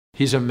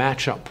he's a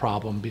matchup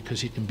problem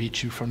because he can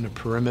beat you from the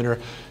perimeter.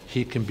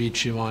 He can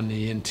beat you on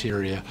the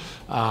interior.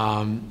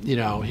 You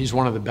know, he's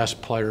one of the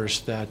best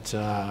players that,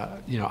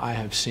 you know, I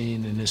have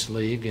seen in this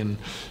league in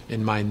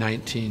my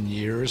 19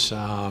 years.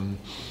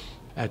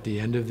 At the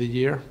end of the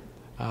year,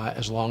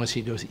 as long as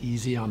he goes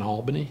easy on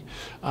Albany,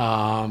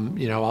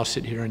 you know, I'll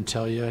sit here and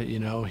tell you, you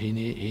know, he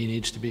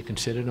needs to be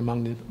considered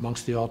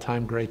amongst the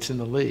all-time greats in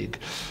the league.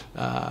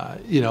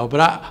 You know,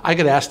 but I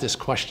get asked this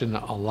question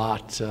a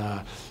lot: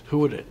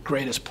 who are the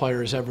greatest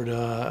players ever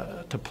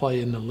to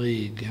play in the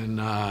league? And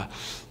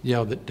you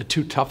know, the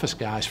two toughest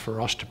guys for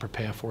us to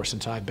prepare for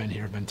since I've been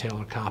here have been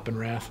Taylor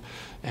Coppenrath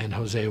and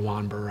Jose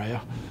Juan Barea.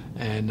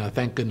 And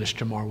thank goodness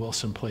Jamar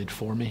Wilson played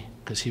for me,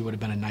 because he would have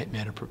been a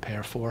nightmare to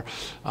prepare for.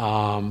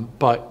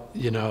 But,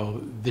 you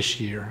know, this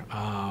year,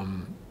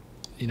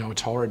 you know,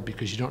 it's hard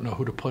because you don't know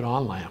who to put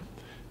on Lamb,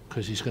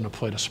 because he's going to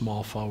play the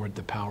small forward,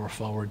 the power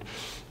forward.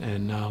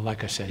 And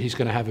like I said, he's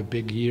going to have a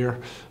big year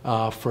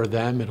for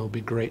them. It'll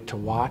be great to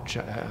watch.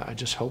 I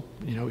just hope,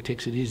 you know, he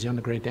takes it easy on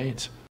the Great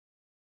Danes.